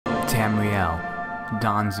Tamriel,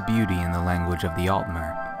 Dawn's beauty in the language of the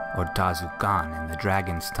Altmer, or Tazukan in the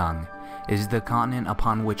Dragon's Tongue, is the continent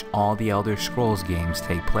upon which all the Elder Scrolls games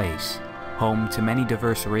take place. Home to many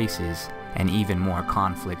diverse races, and even more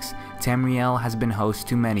conflicts, Tamriel has been host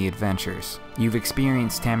to many adventures. You've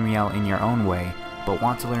experienced Tamriel in your own way, but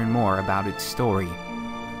want to learn more about its story.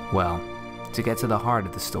 Well, to get to the heart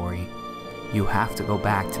of the story, you have to go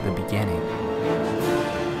back to the beginning.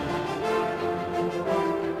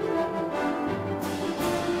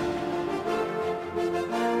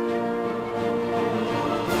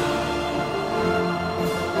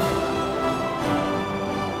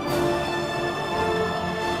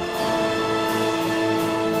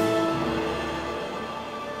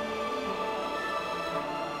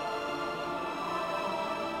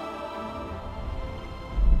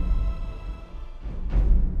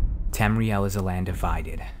 Tamriel is a land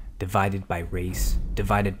divided by race,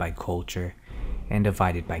 divided by culture, and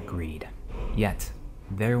divided by greed. Yet,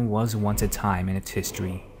 there was once a time in its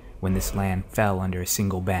history when this land fell under a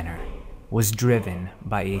single banner, was driven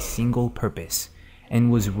by a single purpose,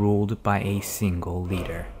 and was ruled by a single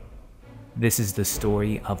leader. This is the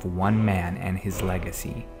story of one man and his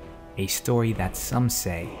legacy, a story that some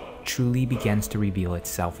say truly begins to reveal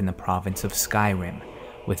itself in the province of Skyrim,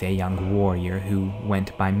 with a young warrior who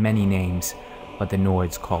went by many names, but the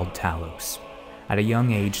Nords called Talos. At a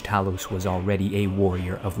young age, Talos was already a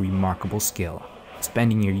warrior of remarkable skill.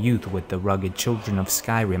 Spending your youth with the rugged children of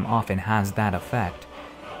Skyrim often has that effect.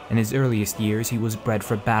 In his earliest years, he was bred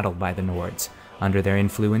for battle by the Nords. Under their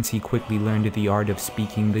influence, he quickly learned the art of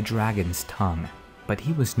speaking the dragon's tongue. But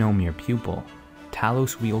he was no mere pupil.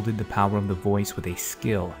 Talos wielded the power of the voice with a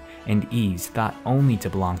skill and ease thought only to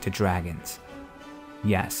belong to dragons.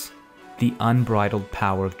 Yes, the unbridled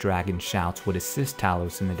power of dragon shouts would assist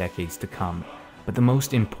Talos in the decades to come, but the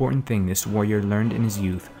most important thing this warrior learned in his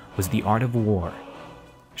youth was the art of war.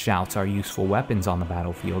 Shouts are useful weapons on the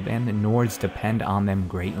battlefield, and the Nords depend on them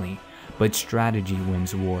greatly, but strategy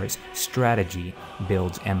wins wars, strategy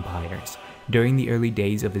builds empires. During the early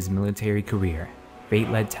days of his military career, fate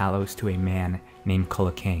led Talos to a man named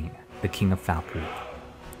Ch.18, the king of Falkreath.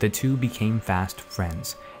 The two became fast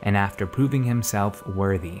friends, and after proving himself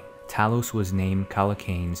worthy, Talos was named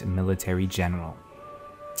Ch.18's military general.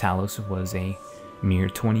 Talos was a mere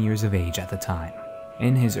 20 years of age at the time.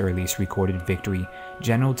 In his earliest recorded victory,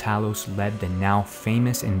 General Talos led the now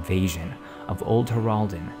famous invasion of Old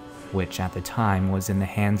Heraldin, which at the time was in the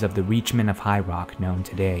hands of the Reachmen of High Rock known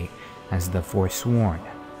today as the Forsworn.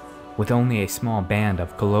 With only a small band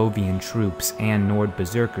of Colovian troops and Nord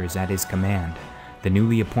berserkers at his command, the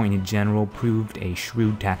newly appointed general proved a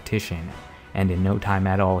shrewd tactician, and in no time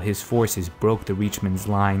at all his forces broke the Reachmen's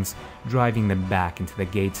lines, driving them back into the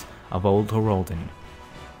gates of Old Heraldin.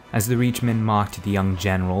 As the Reachmen mocked the young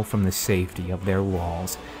general from the safety of their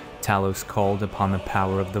walls, Talos called upon the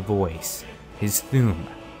power of the voice, his Thume,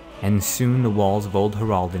 and soon the walls of Old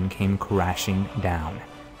Heraldin came crashing down.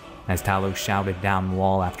 As Talos shouted down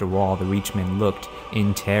wall after wall, the Reachmen looked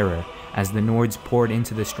in terror as the Nords poured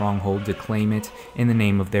into the stronghold to claim it in the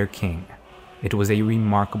name of their king. It was a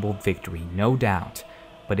remarkable victory, no doubt,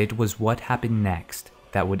 but it was what happened next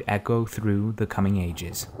that would echo through the coming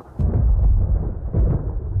ages.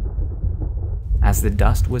 As the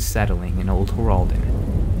dust was settling in Old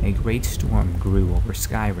Heraldin, a great storm grew over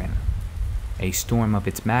Skyrim. A storm of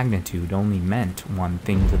its magnitude only meant one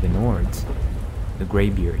thing to the Nords. The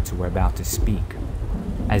Greybeards were about to speak.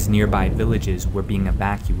 As nearby villages were being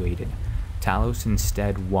evacuated, Talos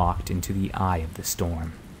instead walked into the eye of the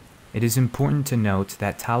storm. It is important to note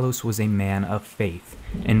that Talos was a man of faith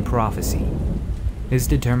and prophecy. His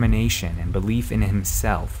determination and belief in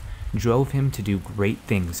himself drove him to do great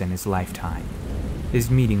things in his lifetime. His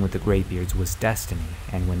meeting with the Greybeards was destiny,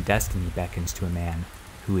 and when destiny beckons to a man,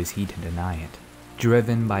 who is he to deny it?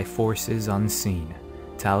 Driven by forces unseen,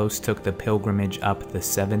 Talos took the pilgrimage up the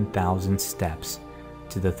 7,000 steps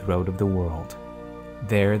to the throat of the world.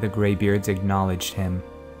 There the Greybeards acknowledged him,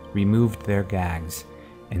 removed their gags,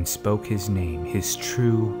 and spoke his name, his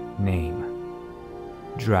true name,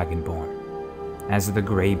 Dragonborn. As the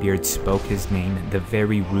Greybeards spoke his name, the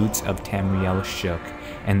very roots of Tamriel shook,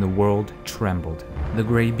 and the world trembled. The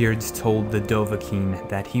Greybeards told the Dovahkiin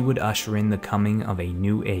that he would usher in the coming of a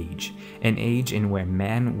new age, an age in where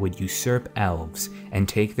man would usurp elves and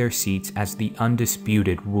take their seats as the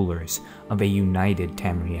undisputed rulers of a united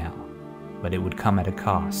Tamriel. But it would come at a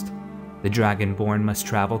cost. The Dragonborn must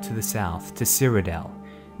travel to the south, to Cyrodiil.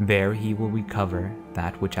 There he will recover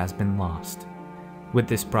that which has been lost. With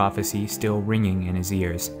this prophecy still ringing in his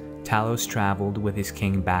ears, Talos traveled with his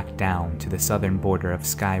king back down to the southern border of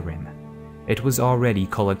Skyrim. It was already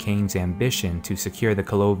Colocain's ambition to secure the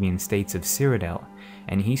Colovian states of Cyrodiil,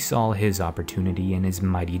 and he saw his opportunity in his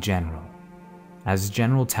mighty general. As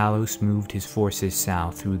General Talos moved his forces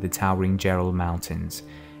south through the towering Gerald Mountains,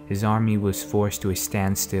 his army was forced to a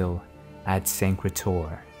standstill at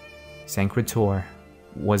Sancretor. Sancretor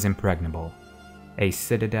was impregnable, a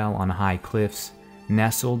citadel on high cliffs,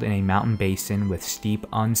 nestled in a mountain basin with steep,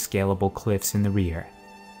 unscalable cliffs in the rear.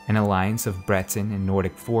 An alliance of Breton and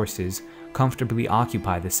Nordic forces comfortably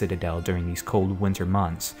occupy the citadel during these cold winter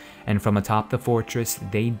months, and from atop the fortress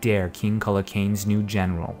they dare King Colocain's new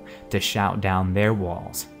general to shout down their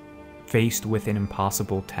walls. Faced with an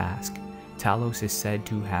impossible task, Talos is said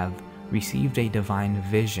to have received a divine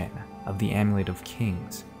vision of the Amulet of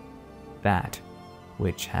Kings, that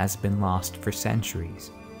which has been lost for centuries.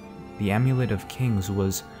 The Amulet of Kings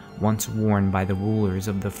was once worn by the rulers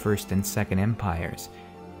of the First and Second Empires.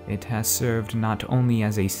 It has served not only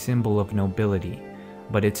as a symbol of nobility,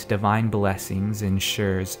 but its divine blessings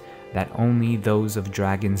ensures that only those of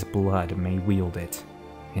dragon's blood may wield it.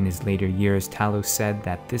 In his later years, Talos said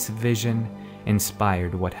that this vision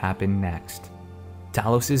inspired what happened next.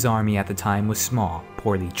 Talos' army at the time was small,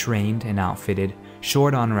 poorly trained and outfitted,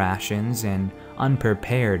 short on rations, and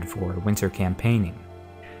unprepared for winter campaigning.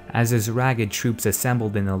 As his ragged troops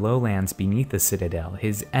assembled in the lowlands beneath the citadel,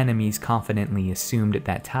 his enemies confidently assumed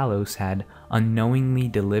that Talos had unknowingly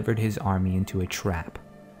delivered his army into a trap.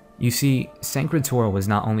 You see, Sancretor was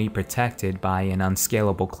not only protected by an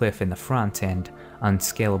unscalable cliff in the front and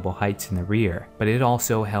unscalable heights in the rear, but it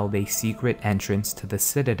also held a secret entrance to the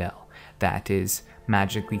citadel that is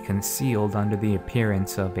magically concealed under the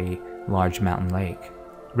appearance of a large mountain lake.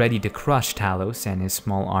 Ready to crush Talos and his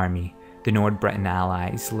small army, the Nord-Breton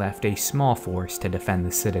allies left a small force to defend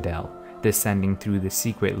the citadel, descending through the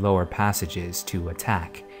secret lower passages to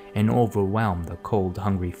attack and overwhelm the cold,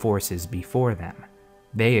 hungry forces before them.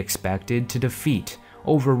 They expected to defeat,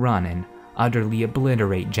 overrun, and utterly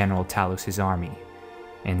obliterate General Talos' army.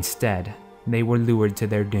 Instead, they were lured to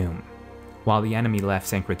their doom. While the enemy left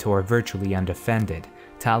Sancretor virtually undefended,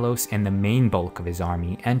 Talos and the main bulk of his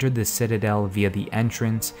army entered the citadel via the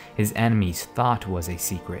entrance his enemies thought was a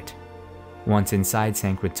secret. Once inside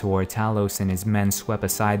Sancretor, Talos and his men swept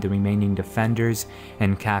aside the remaining defenders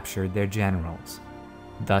and captured their generals.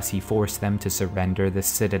 Thus he forced them to surrender the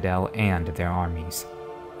citadel and their armies.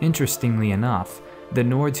 Interestingly enough, the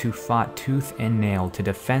Nords who fought tooth and nail to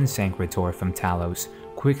defend Sancretor from Talos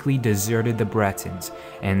quickly deserted the Bretons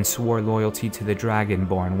and swore loyalty to the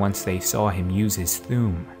Dragonborn once they saw him use his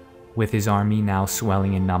Thu'um. With his army now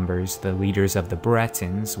swelling in numbers, the leaders of the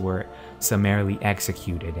Bretons were summarily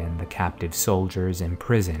executed and the captive soldiers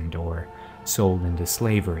imprisoned or sold into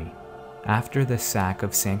slavery. After the sack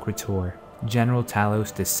of Sancretor, General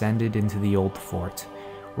Talos descended into the old fort,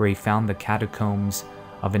 where he found the catacombs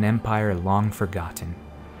of an empire long forgotten.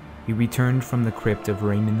 He returned from the crypt of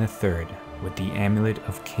Raymond III with the Amulet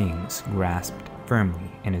of Kings grasped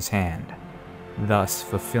firmly in his hand, thus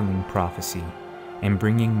fulfilling prophecy and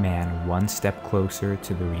bringing man one step closer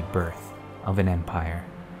to the rebirth of an empire.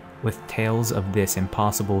 With tales of this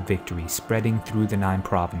impossible victory spreading through the 9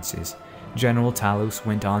 provinces, General Talos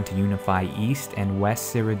went on to unify East and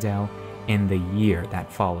West Cyrodiil in the year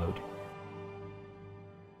that followed.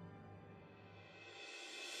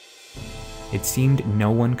 It seemed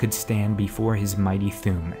no one could stand before his mighty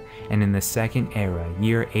Thu'um, and in the Second Era,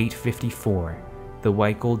 year 854, the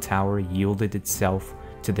White Gold Tower yielded itself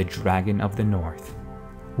to the Dragon of the North.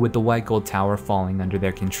 With the White Gold Tower falling under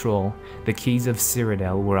their control, the keys of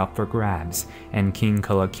Cyrodiil were up for grabs, and King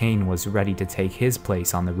Colocain was ready to take his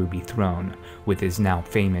place on the Ruby Throne, with his now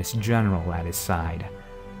famous general at his side.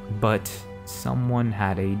 But someone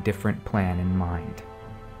had a different plan in mind.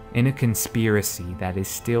 In a conspiracy that is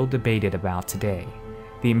still debated about today,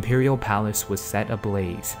 the Imperial Palace was set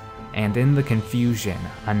ablaze, and in the confusion,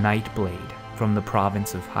 a Nightblade from the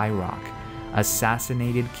province of Hyrok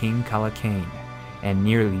assassinated King Colocain and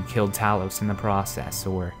nearly killed Talos in the process,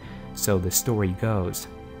 or so the story goes.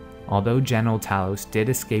 Although General Talos did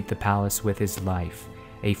escape the palace with his life,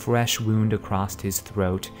 a fresh wound across his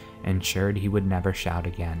throat ensured he would never shout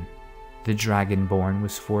again. The Dragonborn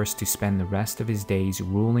was forced to spend the rest of his days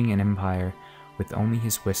ruling an empire with only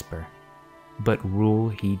his whisper. But rule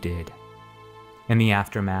he did. In the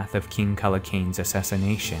aftermath of King Colocain's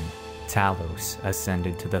assassination, Talos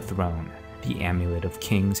ascended to the throne, the Amulet of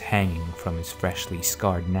Kings hanging from his freshly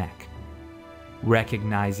scarred neck.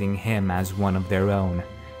 Recognizing him as one of their own,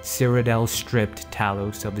 Cyrodiil stripped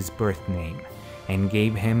Talos of his birth name and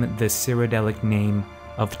gave him the Cyrodiilic name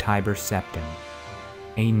of Tiber Septim.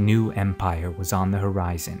 A new empire was on the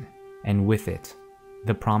horizon, and with it,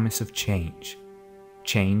 the promise of change.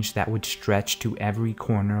 Change that would stretch to every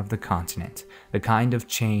corner of the continent, the kind of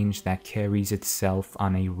change that carries itself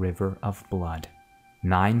on a river of blood.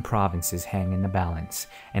 9 provinces hang in the balance,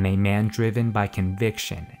 and a man driven by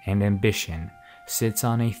conviction and ambition sits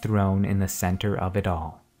on a throne in the center of it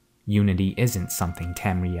all. Unity isn't something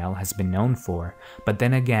Tamriel has been known for, but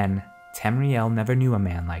then again, Tamriel never knew a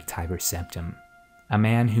man like Tiber Septim. A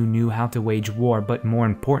man who knew how to wage war, but more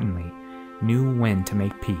importantly, knew when to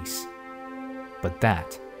make peace. But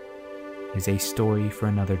that is a story for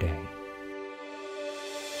another day.